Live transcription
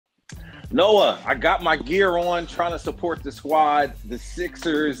Noah, I got my gear on, trying to support the squad. The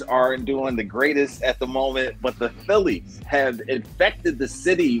Sixers aren't doing the greatest at the moment, but the Phillies have infected the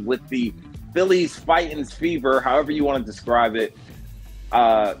city with the Phillies fighting fever, however you want to describe it.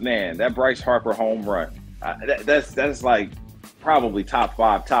 Man, that Bryce Harper home run, that's like probably top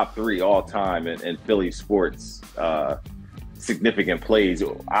 5, top 3 all time in Philly sports. Significant plays.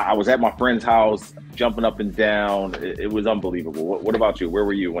 I was at my friend's house, jumping up and down. It was unbelievable. What about you? Where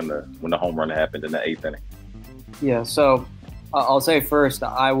were you when the home run happened in the 8th inning? Yeah, so I'll say first,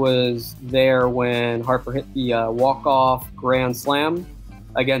 I was there when Harper hit the walk-off grand slam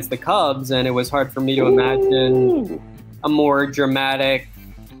against the Cubs, and it was hard for me to imagine a more dramatic,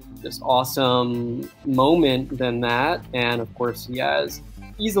 just awesome moment than that. And of course, he has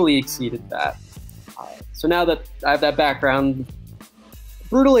easily exceeded that. So now that I have that background,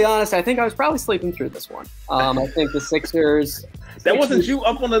 brutally honest, I think I was probably sleeping through this one. I think the Sixers. That wasn't you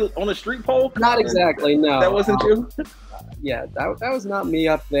up on the street pole? Not exactly, no. That wasn't you? Yeah, that was not me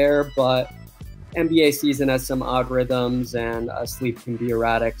up there, but NBA season has some odd rhythms and sleep can be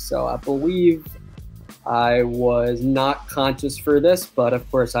erratic. So I believe I was not conscious for this, but of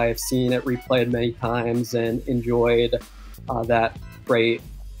course I have seen it replayed many times and enjoyed that great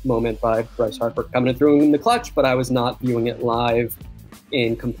moment by Bryce Harper coming through in the clutch, but I was not viewing it live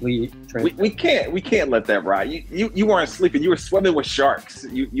in complete transparency. We can't let that ride. You weren't sleeping. You were swimming with sharks.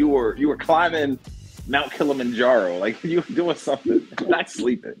 You were climbing Mount Kilimanjaro. Like, you were doing something, not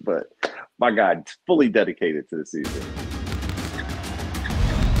sleeping, but my God, fully dedicated to the season.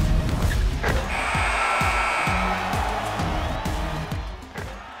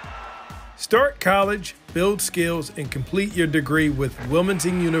 Start college, build skills, and complete your degree with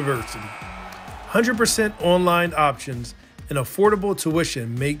Wilmington University. 100% online options and affordable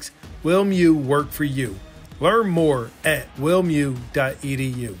tuition makes WilMU work for you. Learn more at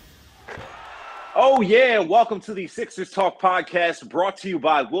wilmu.edu. Oh, yeah. Welcome to the Sixers Talk podcast, brought to you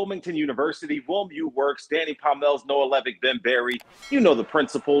by Wilmington University. WilMU works. Danny Pommells, Noah Levick, Ben Berry. You know the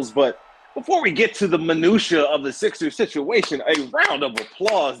principles, but before we get to the minutia of the Sixers situation, a round of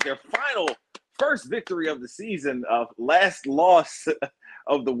applause. Their first victory of the season, last loss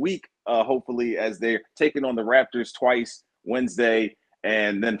of the week, hopefully, as they're taking on the Raptors twice, Wednesday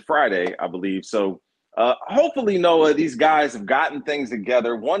and then Friday, I believe. So hopefully, Noah, these guys have gotten things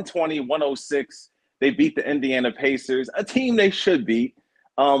together. 120-106, they beat the Indiana Pacers, a team they should beat.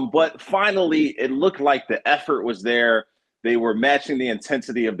 But finally, it looked like the effort was there. They were matching the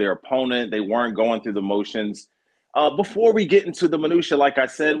intensity of their opponent. They weren't going through the motions. Before we get into the minutia, like I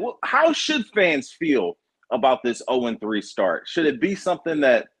said, how should fans feel about this 0-3 start? Should it be something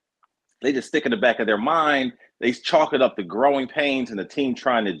that they just stick in the back of their mind, they chalk it up to growing pains and the team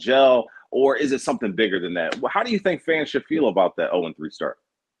trying to gel, or is it something bigger than that? How do you think fans should feel about that 0-3 start?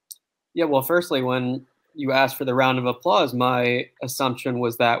 Yeah, well, firstly, when you asked for the round of applause, my assumption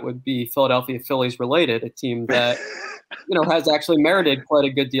was that would be Philadelphia Phillies related, a team that has actually merited quite a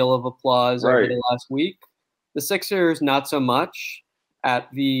good deal of applause over the last week. The Sixers, not so much. At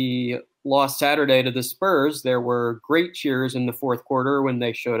the loss Saturday to the Spurs, there were great cheers in the fourth quarter when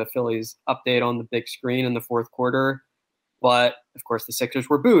they showed a Phillies update on the big screen in the fourth quarter. But, of course, the Sixers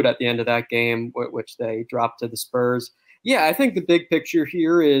were booed at the end of that game, which they dropped to the Spurs. Yeah, I think the big picture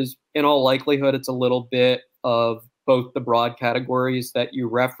here is, in all likelihood, it's a little bit of both the broad categories that you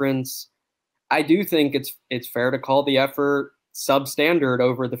reference. I do think it's fair to call the effort substandard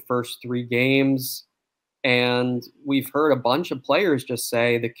over the first 3 games. And we've heard a bunch of players just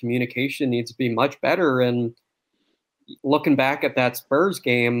say the communication needs to be much better. And looking back at that Spurs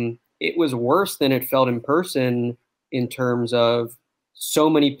game, it was worse than it felt in person in terms of so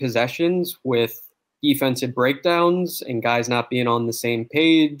many possessions with defensive breakdowns and guys not being on the same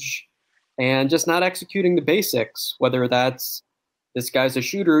page and just not executing the basics, whether that's this guy's a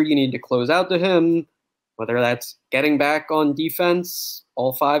shooter, you need to close out to him, whether that's getting back on defense,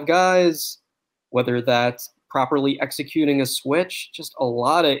 all 5 guys, whether that's properly executing a switch, just a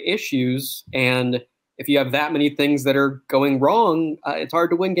lot of issues. And if you have that many things that are going wrong, it's hard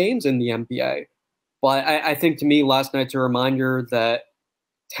to win games in the NBA. But I think, to me, last night's a reminder that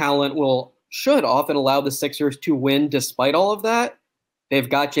talent should often allow the Sixers to win despite all of that. They've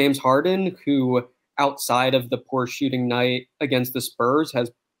got James Harden, who, outside of the poor shooting night against the Spurs, has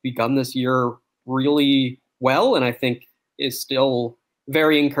begun this year really well, and I think is still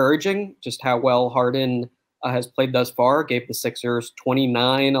very encouraging just how well Harden has played thus far. Gave the Sixers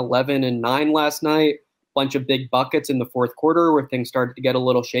 29, 11, and 9 last night. Bunch of big buckets in the fourth quarter where things started to get a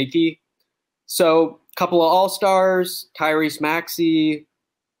little shaky. So a couple of all-stars, Tyrese Maxey,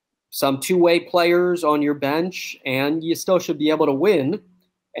 some two-way players on your bench, and you still should be able to win.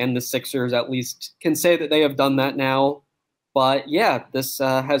 and the Sixers at least can say that they have done that now. But yeah, this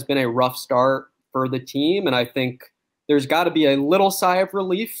has been a rough start for the team, and I think there's got to be a little sigh of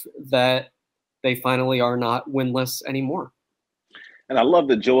relief that they finally are not winless anymore. And I love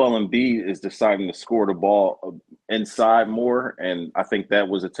that Joel Embiid is deciding to score the ball inside more, and I think that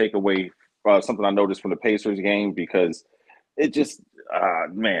was a takeaway, something I noticed from the Pacers game, because it just,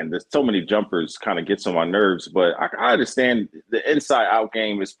 man, there's so many jumpers kind of gets on my nerves. But I understand the inside-out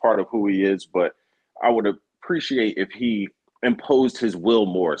game is part of who he is, but I would appreciate if he imposed his will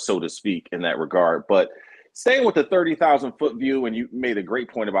more, so to speak, in that regard. But staying with the 30,000-foot view, and you made a great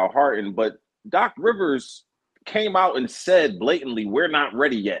point about Harden, but Doc Rivers came out and said blatantly, "We're not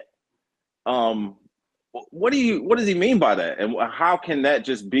ready yet." What does he mean by that? And how can that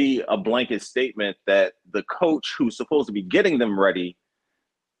just be a blanket statement that the coach who's supposed to be getting them ready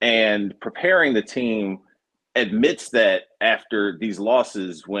and preparing the team admits that after these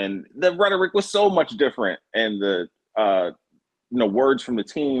losses, when the rhetoric was so much different and the words from the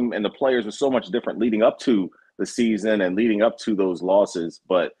team and the players were so much different leading up to the season and leading up to those losses,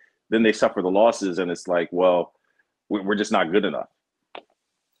 but then they suffer the losses and it's like, well, we're just not good enough.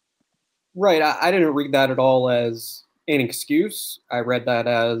 Right. I didn't read that at all as an excuse. I read that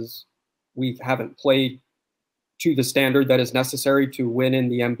as we haven't played to the standard that is necessary to win in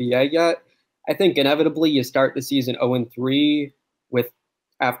the NBA yet. I think inevitably you start the season 0-3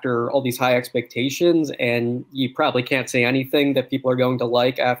 after all these high expectations, and you probably can't say anything that people are going to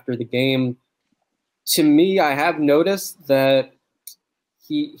like after the game. To me, I have noticed that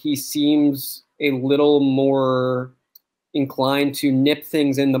he seems a little more inclined to nip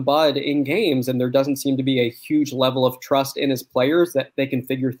things in the bud in games, and there doesn't seem to be a huge level of trust in his players that they can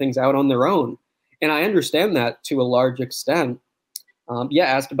figure things out on their own. And I understand that to a large extent.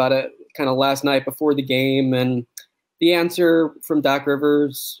 Asked about it kind of last night before the game, and the answer from Doc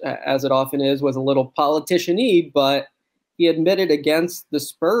Rivers, as it often is, was a little politician-y, but he admitted against the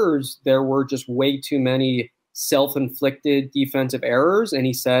Spurs there were just way too many self-inflicted defensive errors, and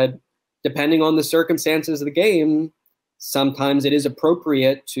he said, depending on the circumstances of the game, sometimes it is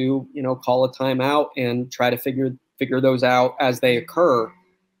appropriate to, call a timeout and try to figure those out as they occur.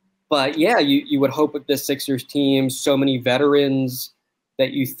 But yeah, you would hope with this Sixers team, so many veterans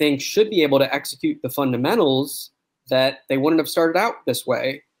that you think should be able to execute the fundamentals, that they wouldn't have started out this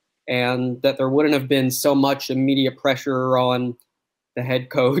way, and that there wouldn't have been so much immediate pressure on the head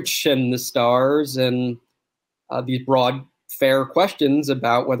coach and the stars and these broad, fair questions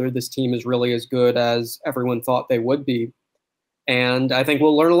about whether this team is really as good as everyone thought they would be. And I think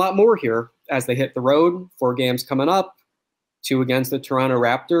we'll learn a lot more here as they hit the road. 4 games coming up, 2 against the Toronto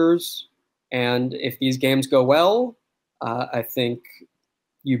Raptors. And if these games go well, I think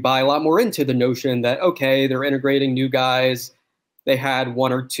you buy a lot more into the notion that, okay, they're integrating new guys. They had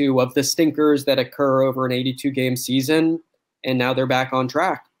 1 or 2 of the stinkers that occur over an 82-game season, and now they're back on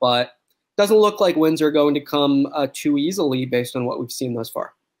track. But doesn't look like wins are going to come too easily based on what we've seen thus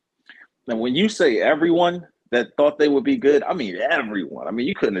far. And when you say everyone that thought they would be good, I mean everyone. I mean,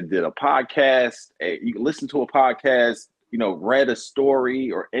 you couldn't have did a podcast, you listened to a podcast, read a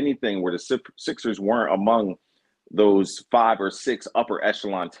story or anything where the Sixers weren't among those 5 or 6 upper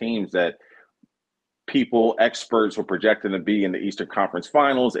echelon teams that experts were projecting to be in the Eastern Conference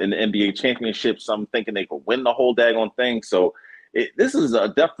Finals and the NBA Championship, some thinking they could win the whole daggone thing. So this is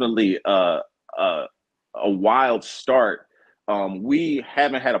definitely a wild start. We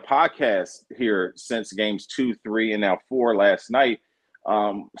haven't had a podcast here since games 2, 3, and now 4 last night.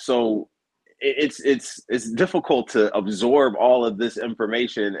 So it's difficult to absorb all of this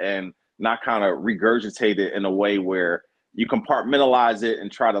information and not kind of regurgitate it in a way where you compartmentalize it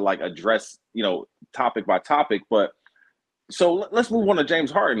and try to address, topic by topic. But so let's move on to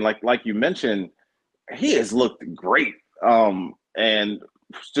James Harden. Like you mentioned, he has looked great. And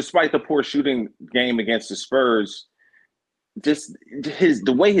despite the poor shooting game against the Spurs, just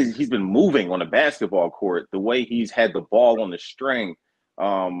the way he's been moving on the basketball court, the way he's had the ball on the string.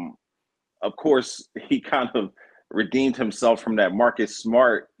 Of course, he kind of redeemed himself from that Marcus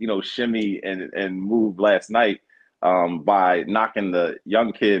Smart, shimmy and move last night by knocking the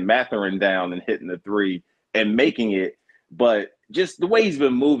young kid Mathurin down and hitting the 3 and making it. But just the way he's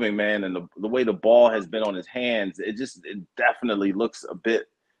been moving, man, and the way the ball has been on his hands, it definitely looks a bit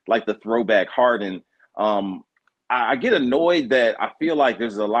like the throwback Harden. I get annoyed that I feel like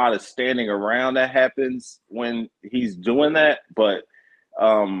there's a lot of standing around that happens when he's doing that, but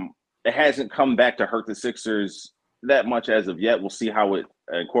it hasn't come back to hurt the Sixers that much as of yet. We'll see how it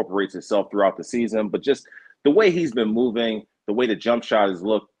incorporates itself throughout the season. But just the way he's been moving, the way the jump shot has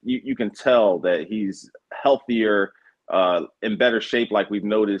looked, you can tell that he's healthier, in better shape, like we've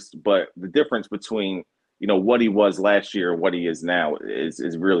noticed. But the difference between, what he was last year and what he is now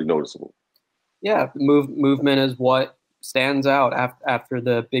is really noticeable. Yeah, movement is what stands out after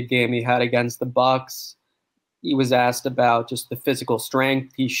the big game he had against the Bucks. He was asked about just the physical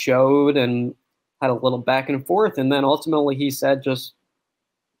strength he showed and had a little back and forth. And then ultimately he said, just,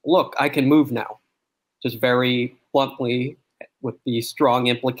 look, I can move now. Just very bluntly, with the strong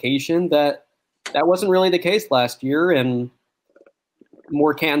implication that wasn't really the case last year. And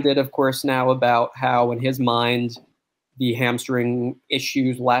more candid, of course, now about how in his mind the hamstring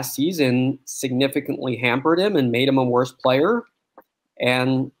issues last season significantly hampered him and made him a worse player.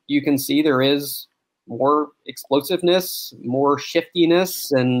 And you can see there is more explosiveness, more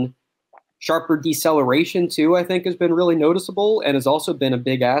shiftiness, and sharper deceleration too, I think has been really noticeable and has also been a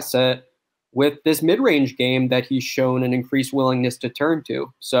big asset with this mid-range game that he's shown an increased willingness to turn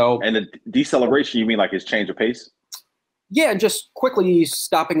to. So, and the deceleration, you mean like his change of pace? Yeah, and just quickly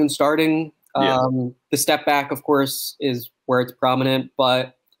stopping and starting. Yeah. The step back, of course, is where it's prominent,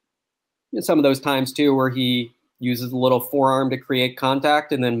 but some of those times too where he uses a little forearm to create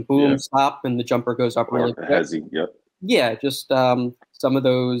contact and then boom, stop, and the jumper goes up really quick. Yep. Yeah, just some of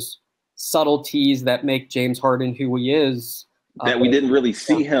those subtleties that make James Harden who he is. That we didn't really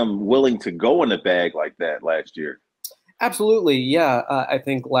see him willing to go in the bag like that last year. Absolutely, yeah. I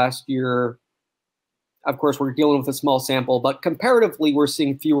think last year, of course, we're dealing with a small sample, but comparatively, we're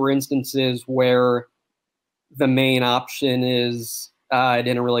seeing fewer instances where the main option is I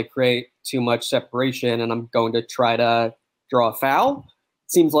didn't really create too much separation and I'm going to try to draw a foul.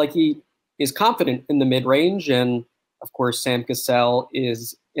 It seems like he is confident in the mid-range, and of course, Sam Cassell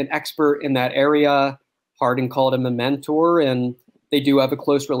is an expert in that area. Harden called him a mentor, and they do have a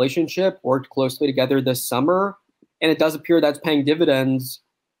close relationship, worked closely together this summer, and it does appear that's paying dividends.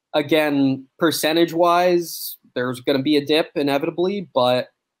 Again, percentage-wise, there's going to be a dip inevitably, but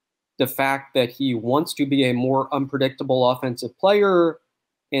the fact that he wants to be a more unpredictable offensive player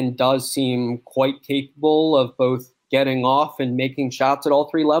and does seem quite capable of both getting off and making shots at all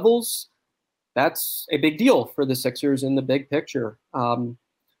three levels, that's a big deal for the Sixers in the big picture.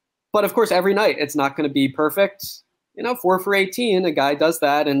 But of course, every night it's not going to be perfect. 4 for 18, a guy does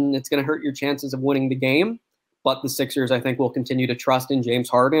that, and it's going to hurt your chances of winning the game. But the Sixers, I think, will continue to trust in James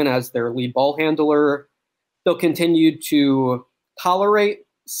Harden as their lead ball handler. They'll continue to tolerate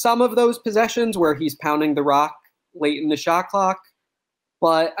some of those possessions where he's pounding the rock late in the shot clock.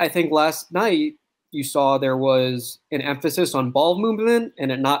 But I think last night you saw there was an emphasis on ball movement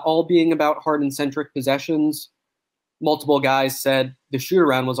and it not all being about Harden-centric possessions. Multiple guys said the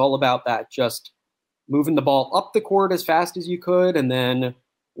shoot-around was all about that, just moving the ball up the court as fast as you could, and then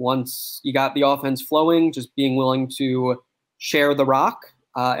once you got the offense flowing, just being willing to share the rock.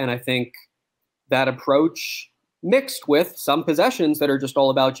 And I think that approach, mixed with some possessions that are just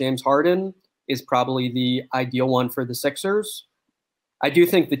all about James Harden, is probably the ideal one for the Sixers. I do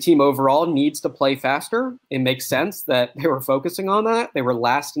think the team overall needs to play faster. It makes sense that they were focusing on that. They were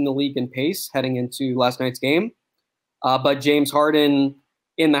last in the league in pace heading into last night's game. But James Harden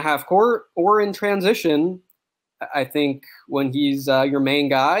in the half court or in transition, I think when he's your main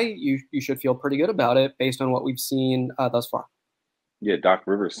guy, you should feel pretty good about it based on what we've seen thus far. Yeah, Doc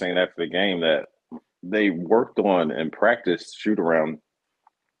Rivers saying after the game that they worked on and practiced shoot-around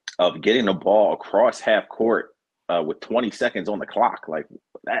of getting the ball across half court with 20 seconds on the clock. Like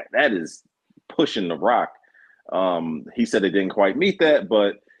that is pushing the rock. He said they didn't quite meet that,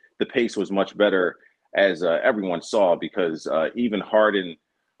 but the pace was much better, as everyone saw, because even Harden,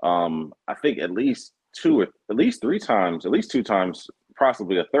 I think at least two times,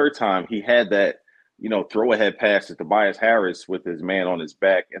 possibly a third time, he had that, throw ahead pass to Tobias Harris with his man on his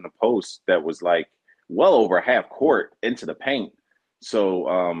back in the post that was like well over half court into the paint. So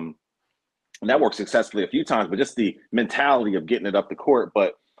and that worked successfully a few times, but just the mentality of getting it up the court.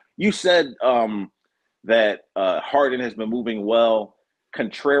 But you said that Harden has been moving well.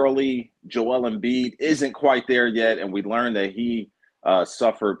 Contrarily, Joel Embiid isn't quite there yet, and we learned that he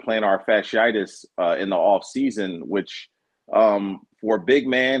suffered plantar fasciitis in the offseason, which for a big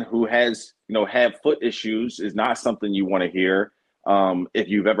man who has, had foot issues is not something you want to hear. If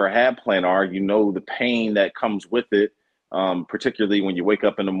you've ever had plantar, the pain that comes with it, particularly when you wake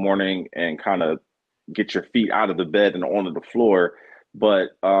up in the morning and kind of get your feet out of the bed and onto the floor. But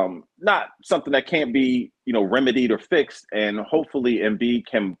not something that can't be, remedied or fixed. And hopefully Embiid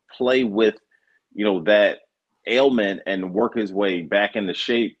can play with, that ailment and work his way back into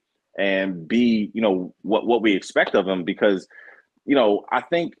shape and be, what we expect of him. Because, I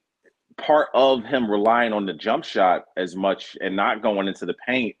think part of him relying on the jump shot as much and not going into the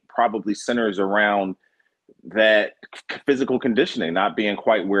paint probably centers around that physical conditioning not being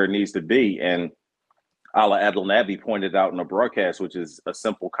quite where it needs to be. And Ala Abdelnaby pointed out in the broadcast, which is a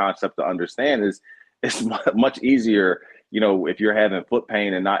simple concept to understand, is it's much easier, if you're having foot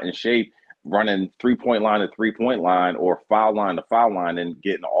pain and not in shape, running 3-point line to 3-point line or foul line to foul line and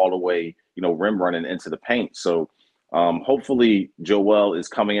getting all the way, rim running into the paint. So hopefully Joel is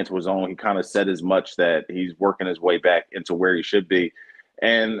coming into his own. He kind of said as much that he's working his way back into where he should be.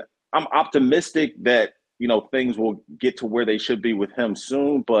 And I'm optimistic that, things will get to where they should be with him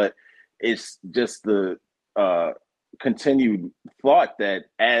soon, but it's just the continued thought that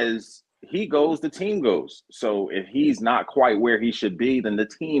as he goes, the team goes. So if he's not quite where he should be, then the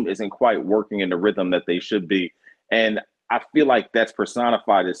team isn't quite working in the rhythm that they should be. And I feel like that's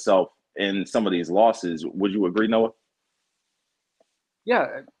personified itself in some of these losses. Would you agree, Noah?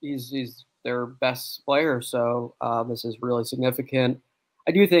 Yeah, he's their best player, so this is really significant.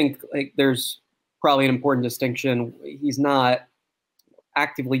 I do think there's probably an important distinction. He's not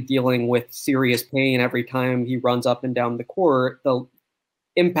actively dealing with serious pain every time he runs up and down the court. The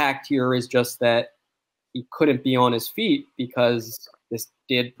impact here is just that he couldn't be on his feet because this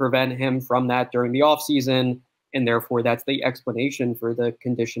did prevent him from that during the offseason, and therefore that's the explanation for the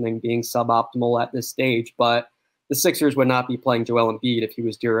conditioning being suboptimal at this stage. But the Sixers would not be playing Joel Embiid if he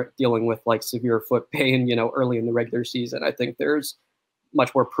was dealing with severe foot pain, early in the regular season. I think there's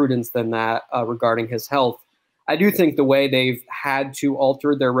much more prudence than that regarding his health. I do think the way they've had to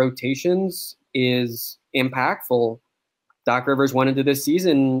alter their rotations is impactful. Doc Rivers went into this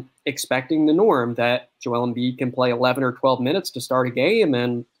season expecting the norm that Joel Embiid can play 11 or 12 minutes to start a game,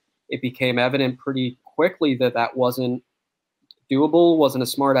 and it became evident pretty quickly that that wasn't doable, wasn't a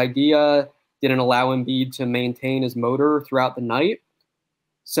smart idea, didn't allow Embiid to maintain his motor throughout the night.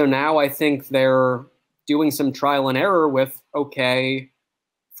 So now I think they're doing some trial and error with, okay,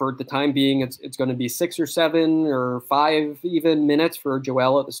 for the time being, it's going to be 6 or 7 or 5 even minutes for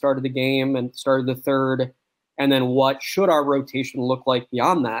Joel at the start of the game and start of the third. And then what should our rotation look like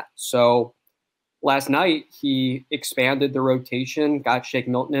beyond that? So last night, he expanded the rotation, got Shake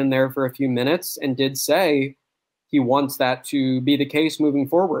Milton in there for a few minutes, and did say he wants that to be the case moving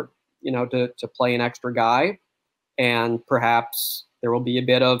forward, to play an extra guy. And perhaps there will be a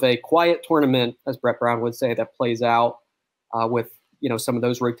bit of a quiet tournament, as Brett Brown would say, that plays out with some of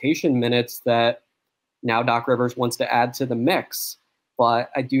those rotation minutes that now Doc Rivers wants to add to the mix.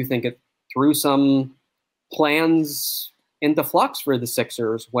 But I do think it threw some plans into flux for the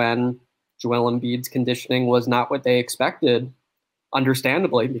Sixers when Joel Embiid's conditioning was not what they expected,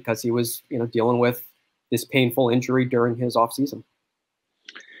 understandably, because he was dealing with this painful injury during his offseason.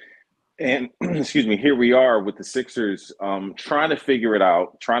 And excuse me, here we are with the Sixers trying to figure it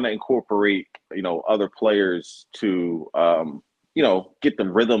out, trying to incorporate, other players to, get the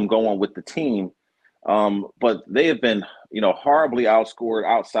rhythm going with the team. But they have been, horribly outscored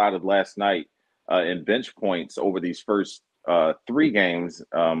outside of last night in bench points over these first 3 games.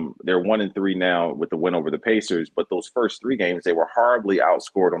 They're 1-3 now with the win over the Pacers. But those first 3 games, they were horribly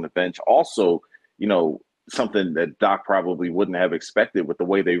outscored on the bench. Also, something that Doc probably wouldn't have expected with the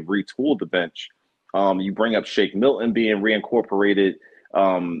way they retooled the bench. You bring up Shake Milton being reincorporated.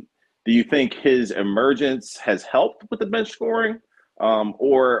 Do you think his emergence has helped with the bench scoring?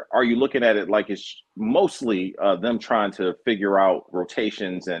 Or are you looking at it like it's mostly them trying to figure out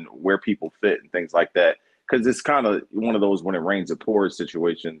rotations and where people fit and things like that? Because it's kind of one of those when it rains it pours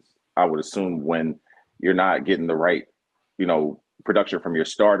situations, I would assume, when you're not getting the right, production from your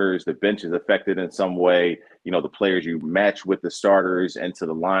starters, the bench is affected in some way, the players you match with the starters into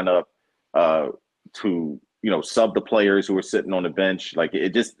the lineup to, sub the players who are sitting on the bench. Like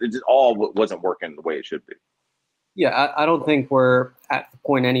it just all wasn't working the way it should be. Yeah, I don't think we're at the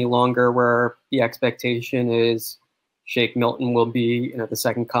point any longer where the expectation is Shake Milton will be, the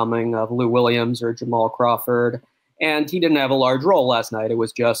second coming of Lou Williams or Jamal Crawford. And he didn't have a large role last night. It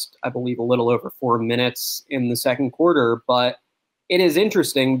was just, I believe, a little over 4 minutes in the second quarter. But it is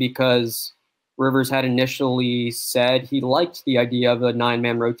interesting because Rivers had initially said he liked the idea of a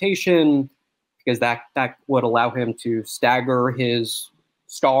 9-man rotation because that would allow him to stagger his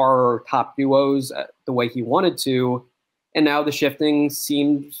star or top duos the way he wanted to. And now the thinking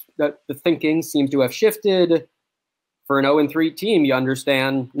seems to have shifted. For an 0-3 team, you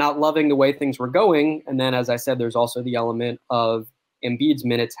understand not loving the way things were going. And then, as I said, there's also the element of Embiid's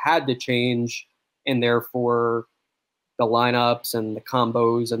minutes had to change, and therefore the lineups and the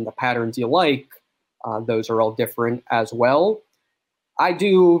combos and the patterns you like, those are all different as well. I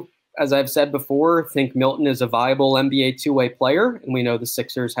do, as I've said before, think Milton is a viable NBA two-way player, and we know the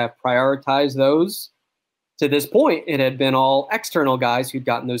Sixers have prioritized those. To this point, it had been all external guys who'd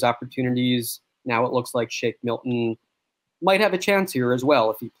gotten those opportunities now it looks like Shake Milton might have a chance here as well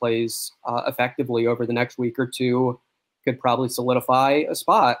if he plays effectively over the next week or two. Could probably solidify a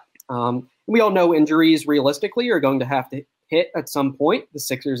spot. We all know injuries realistically are going to have to hit at some point. The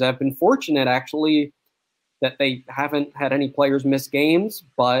Sixers have been fortunate, actually, that they haven't had any players miss games.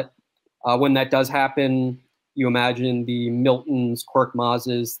 But when that does happen, you imagine the Miltons,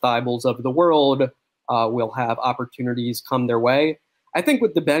 Korkmazes, Thibels of the world will have opportunities come their way. I think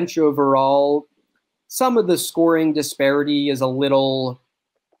with the bench overall, some of the scoring disparity is a little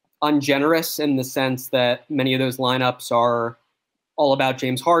ungenerous in the sense that many of those lineups are all about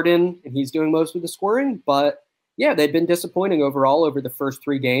James Harden, and he's doing most of the scoring. But yeah, they've been disappointing overall over the first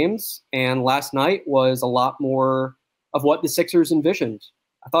 3 games, and last night was a lot more of what the Sixers envisioned.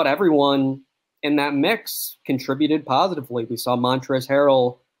 I thought everyone in that mix contributed positively. We saw Montrezl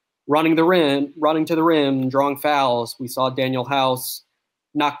Harrell running to the rim, drawing fouls. We saw Daniel House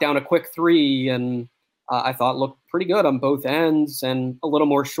knock down a quick 3, and I thought looked pretty good on both ends and a little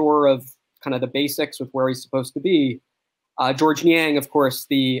more sure of kind of the basics with where he's supposed to be. George Niang, of course,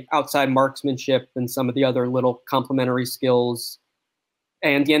 the outside marksmanship and some of the other little complementary skills.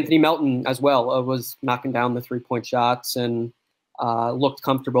 And Anthony Melton as well was knocking down the 3-point shots and looked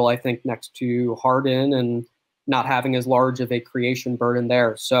comfortable, I think, next to Harden and not having as large of a creation burden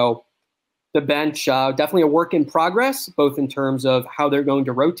there. So the bench, definitely a work in progress, both in terms of how they're going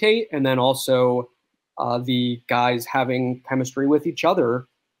to rotate and then also the guys having chemistry with each other.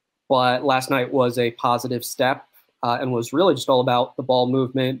 But last night was a positive step and was really just all about the ball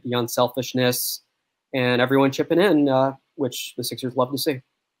movement, the unselfishness, and everyone chipping in, which the Sixers love to see.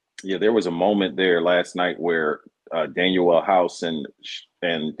 Yeah, there was a moment there last night where Daniel House and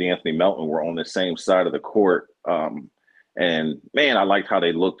D'Anthony Melton were on the same side of the court. And, man, I liked how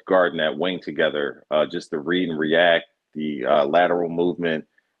they looked guarding that wing together, just the read and react, the lateral movement,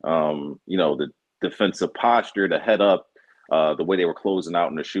 the defensive posture, the head up, the way they were closing out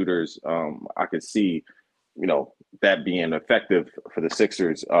in the shooters. I could see, that being effective for the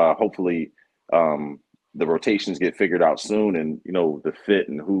Sixers. Hopefully the rotations get figured out soon and, the fit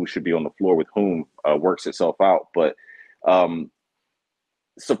and who should be on the floor with whom works itself out. But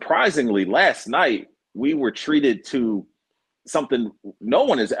surprisingly, last night we were treated to something no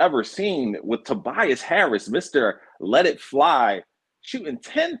one has ever seen with Tobias Harris, Mr. Let It Fly, shooting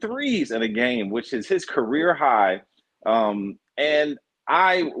 10 threes in a game, which is his career high. And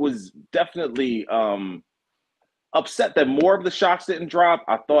I was definitely upset that more of the shots didn't drop.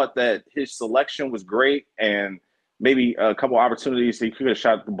 I thought that his selection was great and maybe a couple opportunities he could have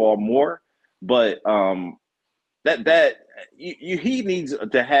shot the ball more. But he needs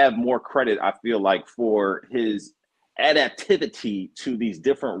to have more credit, I feel like, for his adaptivity to these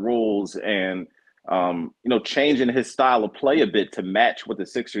different rules and changing his style of play a bit to match what the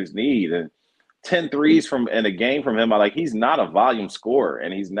Sixers need. And 10 threes in a game from him, he's not a volume scorer,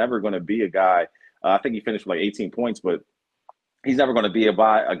 and he's never going to be a guy. I think he finished with like 18 points, but he's never going to be a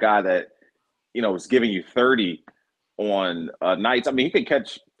guy that is giving you 30 on nights. I mean, he can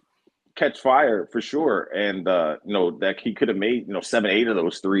catch fire for sure, and that he could have made 7-8 of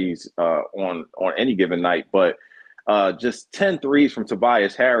those threes on any given night. But just 10 threes from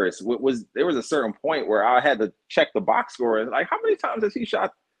Tobias Harris there was a certain point where I had to check the box score and like, how many times has he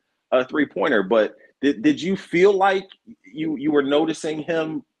shot a 3-pointer? But did you feel like you were noticing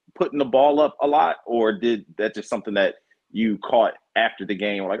him putting the ball up a lot, or did that just something that you caught after the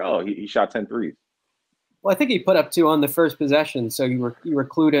game? Like, oh, he shot 10 threes. Well, I think he put up 2 on the first possession, so you were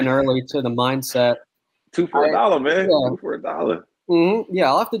clued in early to the mindset. 2 for $1, man. Yeah. 2 for $1. Mm-hmm. Yeah,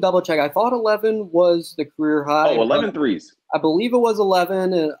 I'll have to double check. I thought 11 was the career high. Oh, 11 threes. I believe it was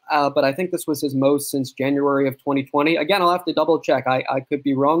 11, but I think this was his most since January of 2020. Again, I'll have to double check. I could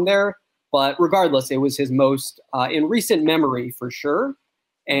be wrong there, but regardless, it was his most in recent memory for sure.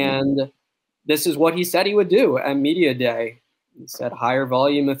 And this is what he said he would do at media day. He said higher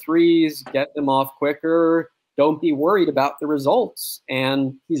volume of threes, get them off quicker, don't be worried about the results.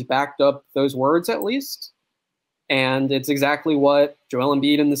 And he's backed up those words at least. And it's exactly what Joel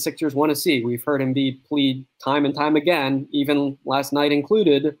Embiid and the Sixers want to see. We've heard Embiid plead time and time again, even last night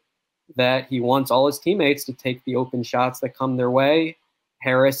included, that he wants all his teammates to take the open shots that come their way.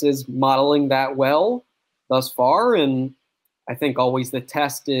 Harris is modeling that well thus far, and I think always the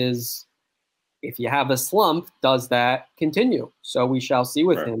test is if you have a slump, does that continue? So we shall see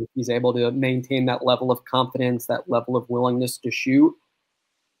with him if he's able to maintain that level of confidence, that level of willingness to shoot.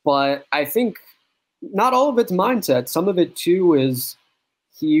 But I think not all of it's mindset. Some of it, too, is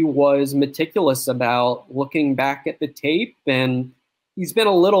he was meticulous about looking back at the tape, and he's been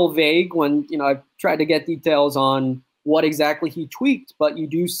a little vague when, I've tried to get details on what exactly he tweaked, but you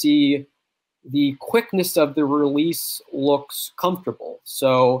do see the quickness of the release looks comfortable.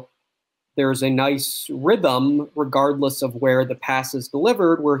 So there's a nice rhythm regardless of where the pass is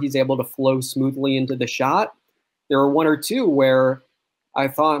delivered, where he's able to flow smoothly into the shot. There were one or two where I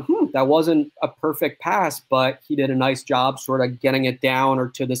thought, that wasn't a perfect pass, but he did a nice job sort of getting it down or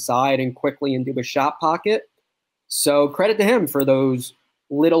to the side and quickly into a shot pocket. So credit to him for those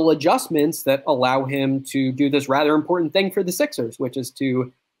little adjustments that allow him to do this rather important thing for the Sixers, which is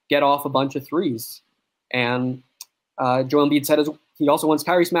to get off a bunch of threes. And Joel Embiid said he also wants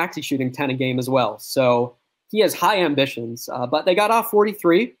Tyrese Maxey shooting 10 a game as well. So he has high ambitions, but they got off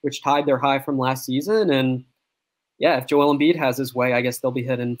 43, which tied their high from last season. And yeah, if Joel Embiid has his way, I guess they'll be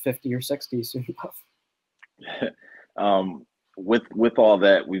hitting 50 or 60 soon enough. With all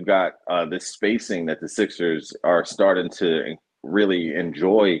that, we've got this spacing that the Sixers are starting to really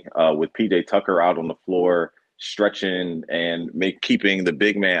enjoy with PJ Tucker out on the floor, stretching and keeping the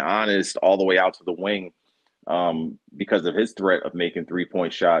big man honest all the way out to the wing because of his threat of making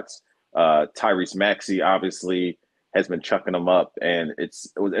three-point shots. Tyrese Maxey obviously has been chucking them up, and it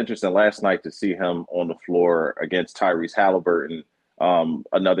was interesting last night to see him on the floor against Tyrese Halliburton,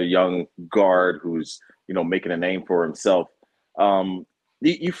 another young guard who's making a name for himself.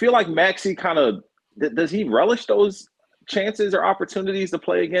 You feel like Maxey kind of does he relish those chances or opportunities to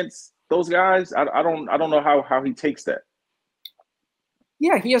play against those guys? I don't know how he takes that.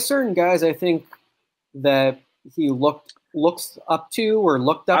 Yeah, he has certain guys I think that he looks up to or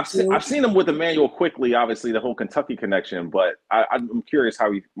looked up to. I've seen him with Emmanuel Quickly, obviously the whole Kentucky connection, but I'm curious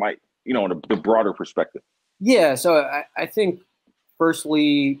how he might, in the broader perspective. Yeah, so I think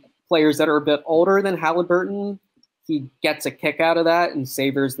firstly, players that are a bit older than Halliburton, he gets a kick out of that and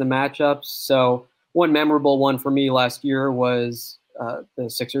savors the matchups. So one memorable one for me last year was the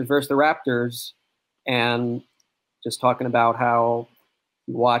Sixers versus the Raptors, and just talking about how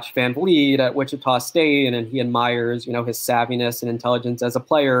he watched Van Vliet at Wichita State, and he admires, his savviness and intelligence as a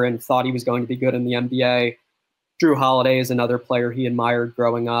player and thought he was going to be good in the NBA. Drew Holiday is another player he admired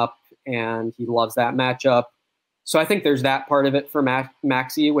growing up, and he loves that matchup. So I think there's that part of it for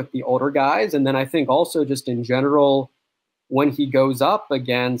Maxey with the older guys. And then I think also just in general, when he goes up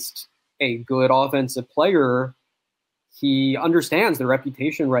against a good offensive player, he understands the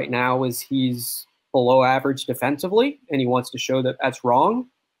reputation right now is he's below average defensively, and he wants to show that that's wrong.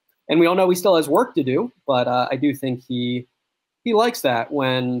 And we all know he still has work to do, but I do think he likes that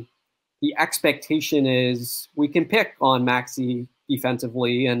when the expectation is we can pick on Maxey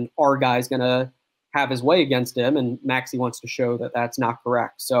defensively and our guy's going to have his way against him, and Maxey wants to show that that's not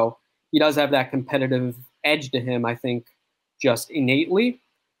correct. So he does have that competitive edge to him, I think, just innately.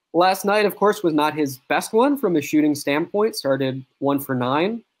 Last night, of course, was not his best one from a shooting standpoint. Started 1 for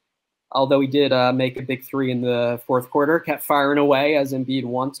 9, although he did make a big three in the fourth quarter, kept firing away as Embiid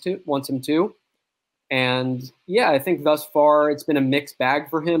wants him to. And yeah, I think thus far it's been a mixed bag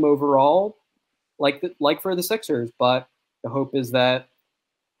for him overall, like for the Sixers. But the hope is that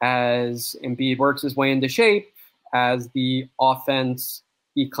as Embiid works his way into shape, as the offense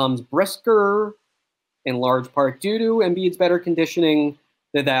becomes brisker, in large part due to Embiid's better conditioning,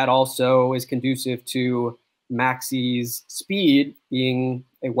 that also is conducive to Maxey's speed being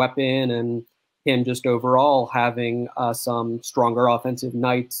a weapon and him just overall having some stronger offensive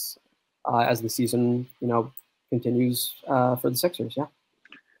nights as the season, continues for the Sixers. Yeah.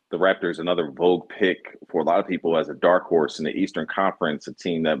 The Raptors, another vogue pick for a lot of people as a dark horse in the Eastern Conference, a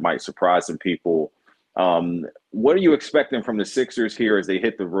team that might surprise some people. What are you expecting from the Sixers here as they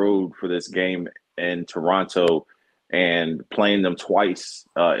hit the road for this game in Toronto and playing them twice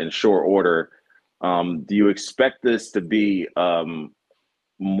in short order? Do you expect this to be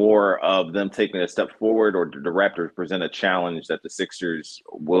more of them taking a step forward, or do the Raptors present a challenge that the Sixers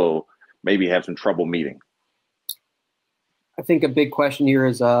will maybe have some trouble meeting? I think a big question here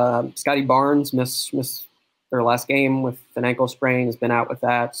is Scotty Barnes missed their last game with an ankle sprain, has been out with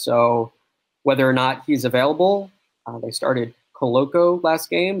that. So whether or not he's available, they started Koloko last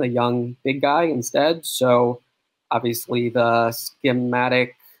game, the young big guy instead. So obviously the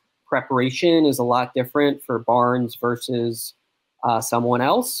schematic preparation is a lot different for Barnes versus someone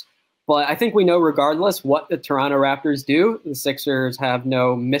else. But I think we know regardless what the Toronto Raptors do, the Sixers have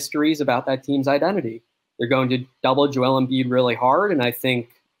no mysteries about that team's identity. They're going to double Joel Embiid really hard, and I think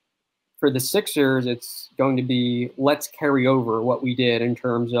for the Sixers, it's going to be let's carry over what we did in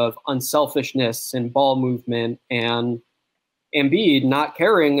terms of unselfishness and ball movement, and Embiid not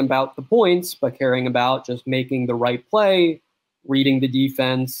caring about the points, but caring about just making the right play, reading the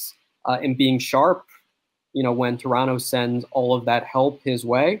defense, and being sharp, when Toronto sends all of that help his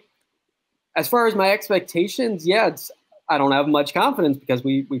way. As far as my expectations, yeah, I don't have much confidence because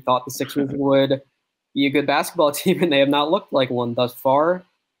we thought the Sixers would be a good basketball team, and they have not looked like one thus far.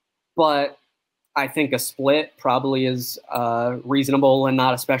 But I think a split probably is reasonable and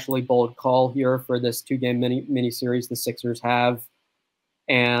not especially bold call here for this 2-game mini series the Sixers have.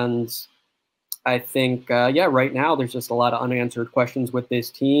 And I think, right now there's just a lot of unanswered questions with this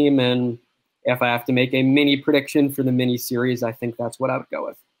team. And if I have to make a mini prediction for the mini series, I think that's what I would go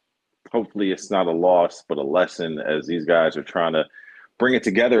with. Hopefully it's not a loss, but a lesson as these guys are trying to bring it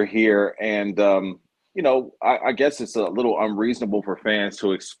together here. And, I guess it's a little unreasonable for fans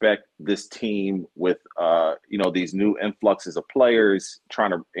to expect this team with, these new influxes of players,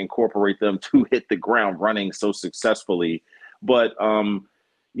 trying to incorporate them to hit the ground running so successfully. But,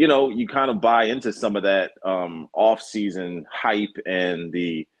 you kind of buy into some of that off-season hype and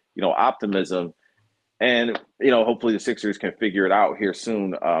the, optimism. And, hopefully the Sixers can figure it out here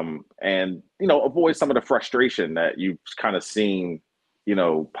soon and, avoid some of the frustration that you've kind of seen,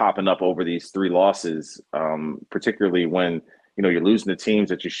 popping up over these 3 losses, particularly when, you're losing to teams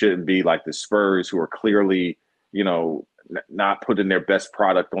that you shouldn't be, like the Spurs, who are clearly, not putting their best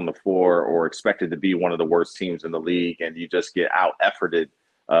product on the floor or expected to be one of the worst teams in the league, and you just get out-efforted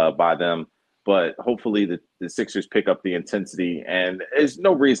by them. But hopefully the Sixers pick up the intensity, and there's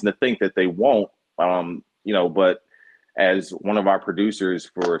no reason to think that they won't. But as one of our producers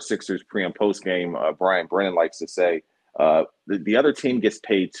for Sixers pre and post game, Brian Brennan likes to say, the other team gets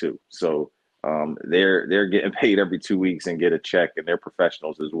paid too. So they're getting paid every 2 weeks and get a check, and they're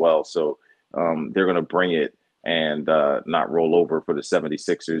professionals as well. So they're going to bring it and not roll over for the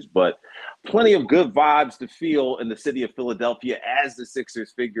 76ers. But plenty of good vibes to feel in the city of Philadelphia as the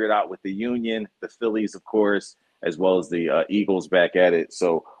Sixers figure it out with the Union, the Phillies, of course, as well as the Eagles back at it.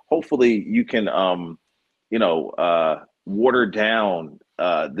 So hopefully you can, water down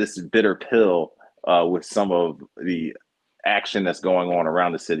this bitter pill with some of the action that's going on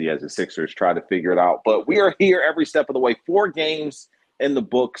around the city as the Sixers try to figure it out. But we are here every step of the way. 4 games in the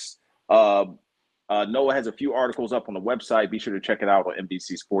books. Noah has a few articles up on the website. Be sure to check it out on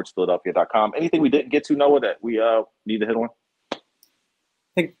NBCSportsPhiladelphia.com. Anything we didn't get to, Noah, that we need to hit on?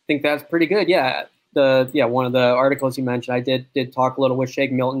 I think that's pretty good. Yeah. One of the articles you mentioned, I did talk a little with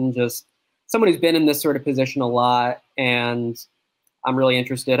Shake Milton, just someone who's been in this sort of position a lot. And I'm really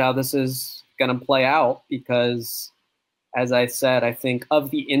interested how this is going to play out because, as I said, I think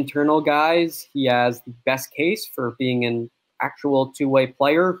of the internal guys, he has the best case for being an actual two-way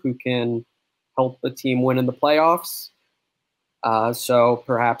player who can help the team win in the playoffs. So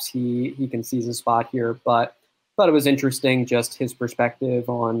perhaps he can seize a spot here, but thought it was interesting just his perspective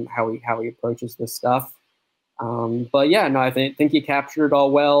on how he approaches this stuff. I think he captured it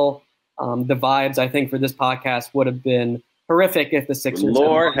all well. The vibes, I think, for this podcast would have been horrific if the Sixers.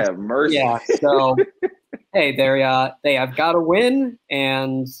 Lord have mercy. Yeah. So, hey, they have got to win,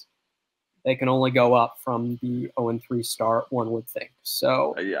 and they can only go up from the 0-3 start, one would think.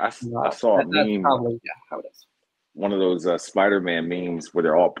 So, I saw a meme. Probably, how it is. One of those Spider-Man memes where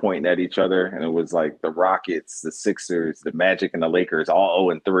they're all pointing at each other, and it was like the Rockets, the Sixers, the Magic, and the Lakers, all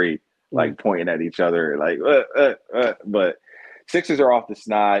 0-3, like pointing at each other, like. But Sixers are off the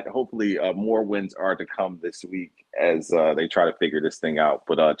snide. Hopefully, more wins are to come this week as they try to figure this thing out.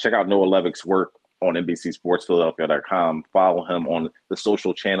 But check out Noah Levick's work on NBCSportsPhiladelphia.com. Follow him on the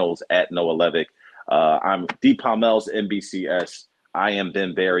social channels at Noah Levick. I'm D. Pommells, NBCS. I am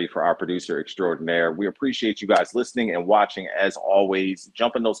Ben Barry for our producer extraordinaire. We appreciate you guys listening and watching as always.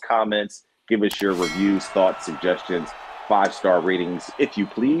 Jump in those comments. Give us your reviews, thoughts, suggestions, 5-star ratings, if you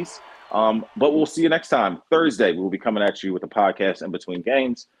please. But we'll see you next time. Thursday, we will be coming at you with a podcast in between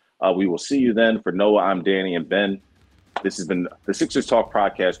games. We will see you then. For Noah, I'm Danny and Ben. This has been the Sixers Talk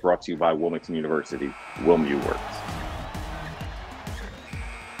podcast brought to you by Wilmington University. WilMU Works.